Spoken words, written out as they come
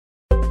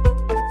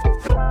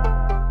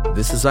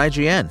This is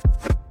IGN.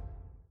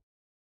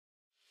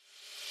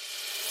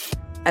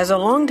 As a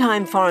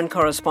longtime foreign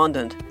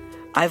correspondent,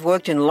 I've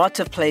worked in lots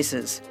of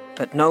places,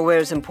 but nowhere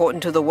as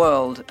important to the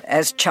world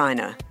as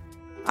China.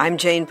 I'm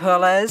Jane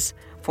Perlez,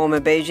 former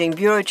Beijing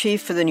bureau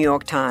chief for the New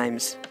York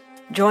Times.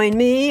 Join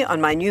me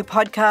on my new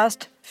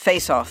podcast,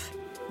 Face Off,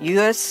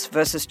 U.S.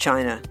 versus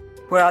China,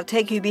 where I'll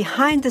take you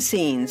behind the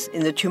scenes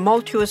in the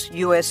tumultuous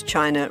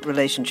U.S.-China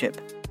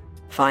relationship.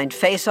 Find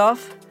Face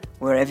Off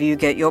wherever you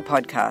get your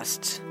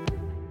podcasts.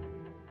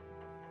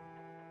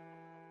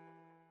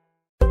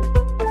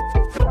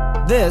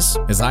 This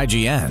is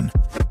IGN.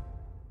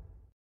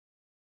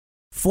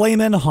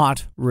 Flamin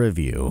Hot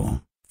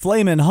Review.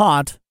 Flamin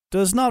Hot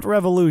does not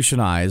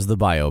revolutionize the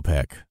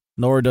biopic,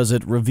 nor does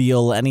it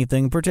reveal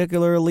anything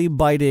particularly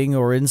biting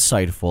or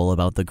insightful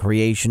about the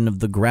creation of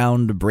the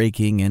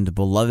groundbreaking and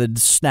beloved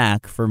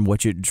snack from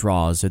which it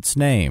draws its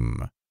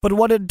name. But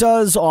what it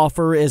does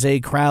offer is a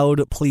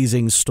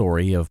crowd-pleasing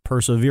story of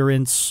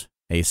perseverance,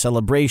 a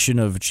celebration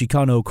of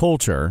Chicano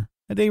culture,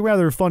 and a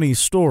rather funny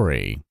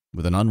story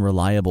with an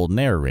unreliable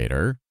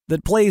narrator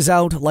that plays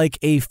out like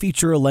a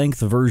feature-length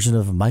version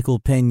of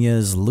Michael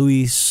Peña's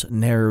Luis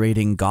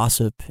narrating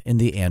gossip in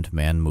the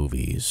Ant-Man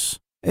movies.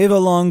 Eva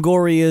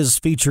Longoria's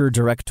feature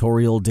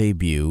directorial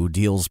debut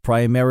deals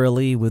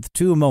primarily with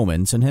two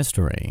moments in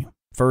history.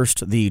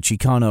 First, the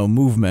Chicano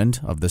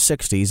movement of the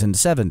 60s and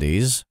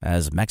 70s,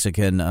 as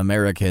Mexican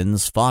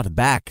Americans fought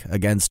back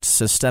against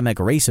systemic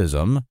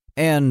racism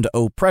and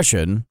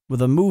oppression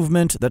with a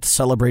movement that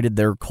celebrated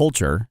their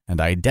culture and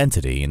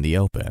identity in the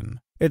open.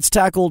 It's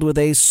tackled with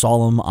a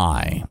solemn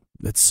eye.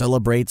 It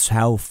celebrates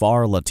how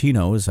far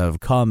Latinos have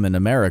come in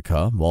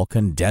America while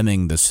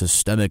condemning the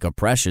systemic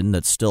oppression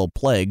that still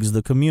plagues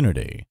the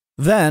community.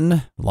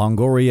 Then,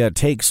 Longoria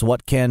takes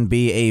what can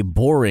be a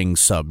boring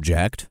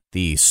subject,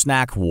 the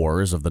snack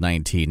wars of the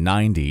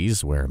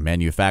 1990s, where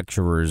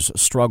manufacturers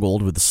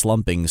struggled with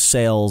slumping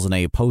sales in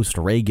a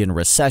post-Reagan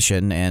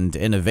recession and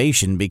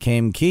innovation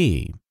became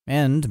key,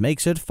 and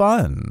makes it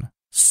fun.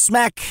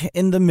 Smack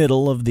in the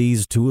middle of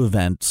these two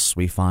events,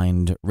 we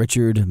find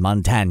Richard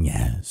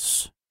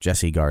Montañez,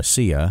 Jesse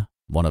Garcia,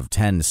 one of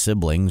 10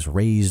 siblings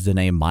raised in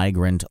a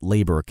migrant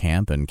labor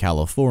camp in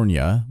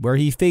California, where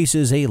he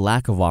faces a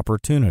lack of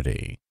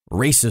opportunity,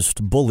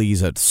 racist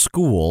bullies at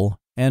school,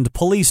 and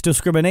police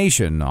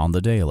discrimination on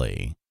the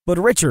daily. But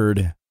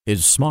Richard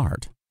is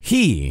smart.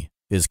 He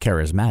is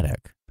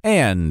charismatic.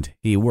 And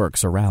he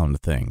works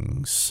around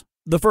things.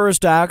 The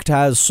first act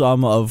has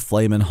some of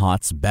Flamin'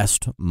 Hot's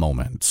best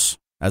moments,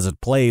 as it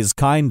plays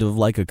kind of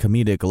like a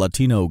comedic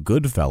Latino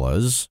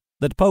Goodfellas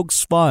that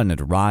pokes fun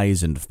at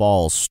rise and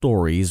fall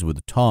stories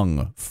with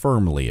tongue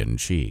firmly in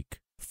cheek.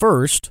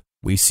 First,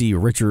 we see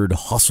Richard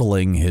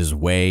hustling his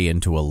way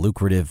into a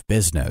lucrative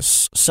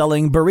business,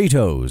 selling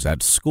burritos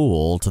at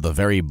school to the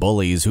very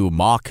bullies who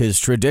mock his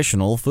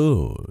traditional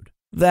food.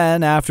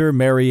 Then, after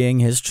marrying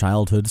his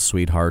childhood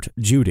sweetheart,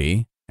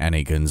 Judy,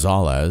 Annie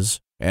Gonzalez,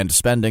 and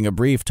spending a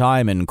brief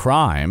time in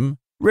crime,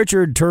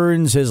 Richard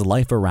turns his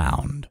life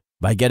around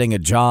by getting a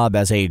job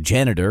as a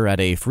janitor at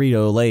a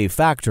Frito-Lay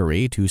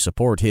factory to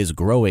support his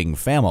growing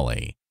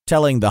family,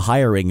 telling the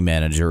hiring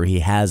manager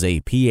he has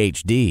a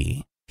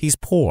PhD. He's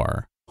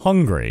poor,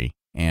 hungry,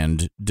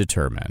 and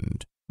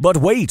determined. But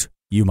wait,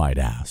 you might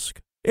ask.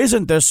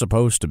 Isn't this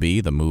supposed to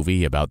be the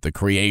movie about the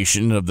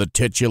creation of the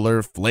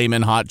titular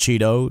Flamin' Hot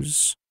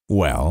Cheetos?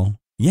 Well,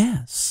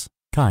 yes,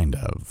 kind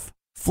of.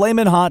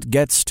 Flamin' Hot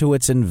gets to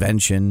its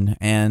invention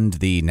and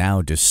the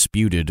now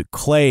disputed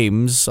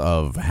claims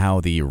of how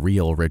the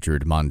real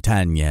Richard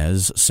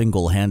Montañez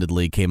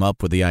single-handedly came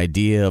up with the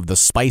idea of the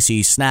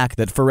spicy snack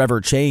that forever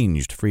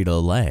changed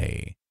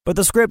Frito-Lay. But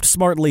the script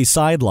smartly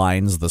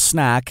sidelines the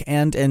snack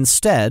and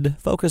instead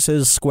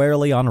focuses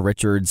squarely on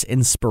Richard's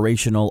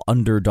inspirational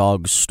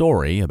underdog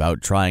story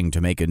about trying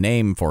to make a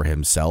name for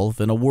himself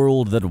in a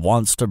world that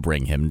wants to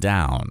bring him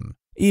down,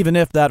 even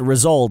if that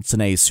results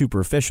in a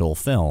superficial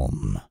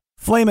film.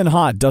 Flamin'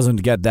 Hot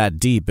doesn't get that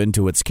deep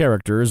into its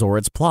characters or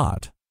its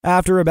plot.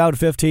 After about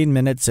 15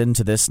 minutes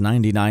into this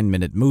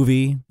 99-minute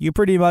movie, you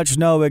pretty much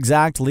know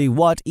exactly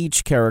what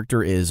each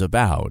character is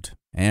about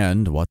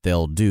and what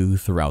they'll do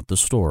throughout the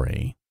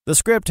story. The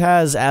script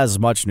has as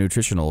much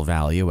nutritional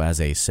value as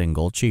a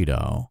single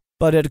Cheeto,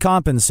 but it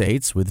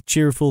compensates with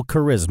cheerful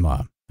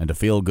charisma and a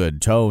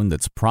feel-good tone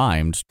that's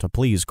primed to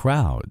please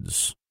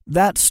crowds.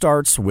 That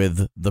starts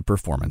with the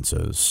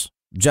performances.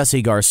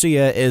 Jesse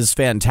Garcia is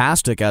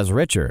fantastic as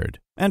Richard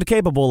and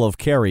capable of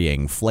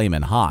carrying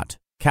Flamin' Hot,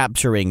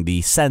 capturing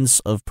the sense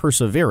of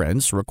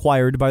perseverance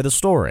required by the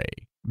story,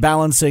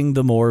 balancing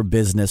the more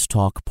business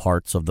talk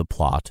parts of the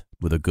plot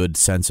with a good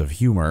sense of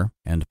humor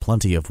and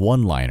plenty of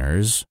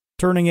one-liners,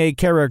 turning a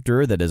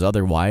character that is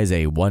otherwise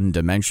a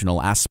one-dimensional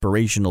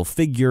aspirational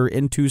figure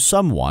into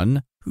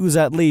someone who's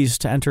at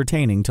least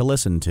entertaining to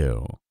listen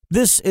to.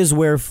 This is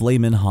where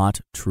Flamin' Hot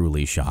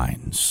truly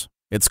shines.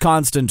 Its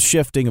constant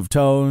shifting of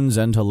tones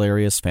and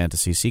hilarious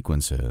fantasy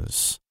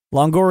sequences.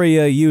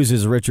 Longoria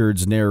uses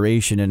Richard's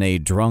narration in a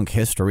drunk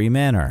history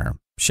manner,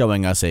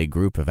 showing us a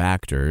group of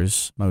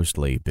actors,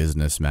 mostly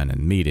businessmen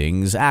in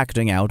meetings,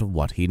 acting out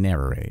what he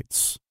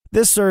narrates.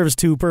 This serves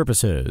two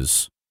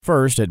purposes.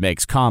 First, it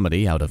makes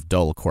comedy out of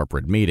dull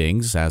corporate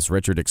meetings, as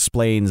Richard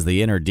explains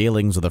the inner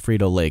dealings of the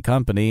Frito-Lay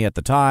company at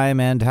the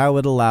time and how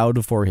it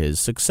allowed for his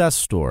success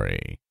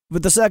story.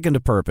 But the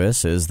second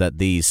purpose is that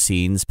these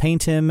scenes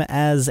paint him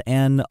as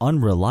an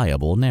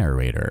unreliable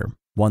narrator,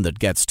 one that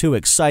gets too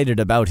excited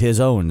about his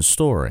own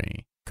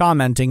story,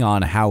 commenting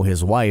on how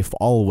his wife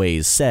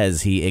always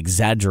says he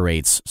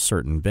exaggerates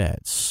certain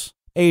bits.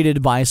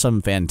 Aided by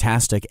some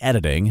fantastic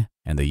editing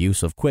and the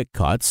use of quick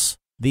cuts,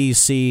 these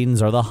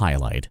scenes are the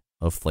highlight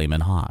of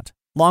Flamin' Hot.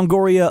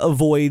 Longoria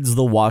avoids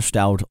the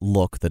washed-out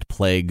look that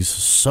plagues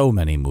so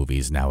many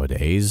movies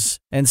nowadays,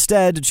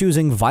 instead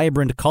choosing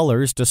vibrant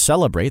colors to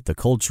celebrate the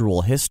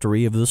cultural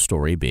history of the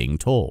story being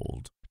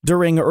told.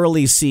 During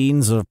early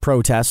scenes of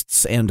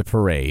protests and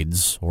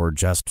parades, or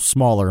just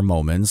smaller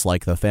moments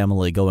like the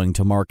family going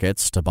to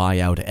markets to buy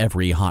out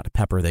every hot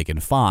pepper they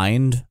can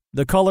find,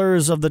 the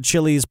colors of the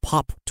chilies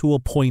pop to a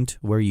point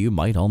where you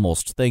might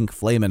almost think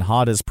Flamin'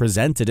 Hot is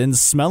presented in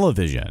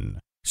smell-o-vision.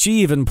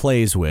 She even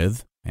plays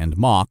with, and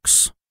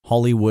mocks,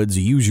 Hollywood's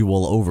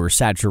usual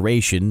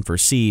oversaturation for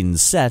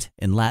scenes set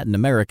in Latin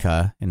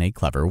America in a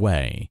clever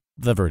way.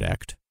 The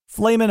verdict: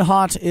 Flamin'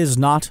 Hot is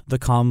not the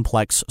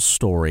complex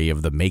story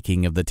of the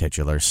making of the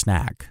titular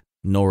snack,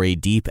 nor a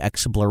deep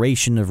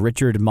exploration of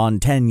Richard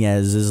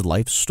Montañez's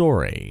life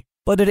story,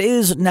 but it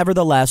is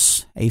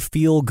nevertheless a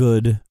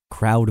feel-good,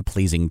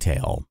 crowd-pleasing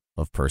tale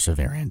of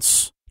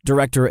perseverance.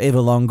 Director Eva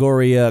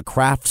Longoria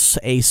crafts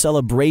a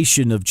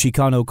celebration of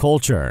Chicano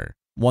culture,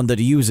 one that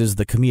uses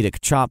the comedic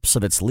chops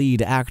of its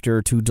lead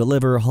actor to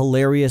deliver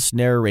hilarious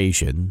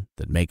narration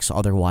that makes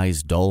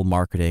otherwise dull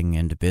marketing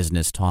and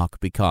business talk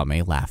become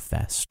a laugh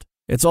fest.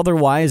 It's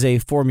otherwise a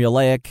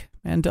formulaic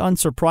and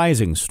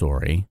unsurprising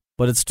story,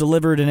 but it's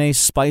delivered in a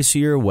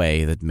spicier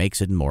way that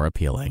makes it more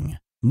appealing,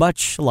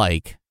 much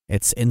like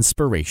its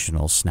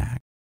inspirational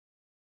snack.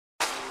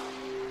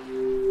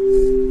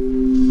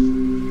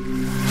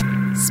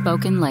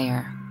 Spoken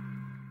Layer.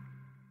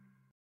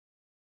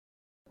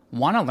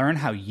 Want to learn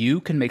how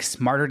you can make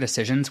smarter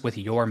decisions with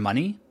your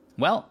money?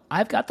 Well,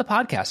 I've got the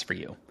podcast for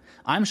you.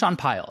 I'm Sean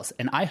Piles,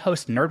 and I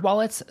host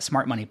NerdWallet's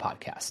Smart Money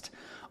Podcast.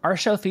 Our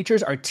show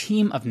features our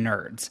team of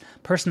nerds,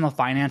 personal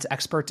finance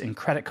experts in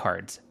credit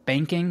cards,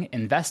 banking,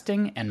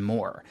 investing, and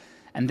more.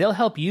 And they'll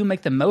help you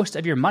make the most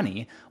of your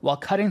money while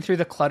cutting through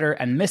the clutter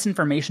and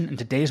misinformation in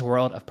today's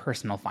world of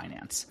personal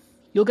finance.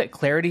 You'll get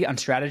clarity on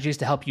strategies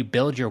to help you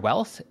build your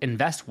wealth,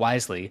 invest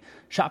wisely,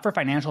 shop for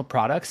financial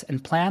products,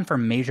 and plan for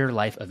major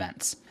life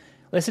events.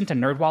 Listen to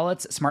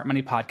NerdWallet's Smart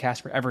Money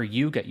Podcast wherever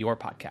you get your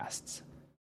podcasts.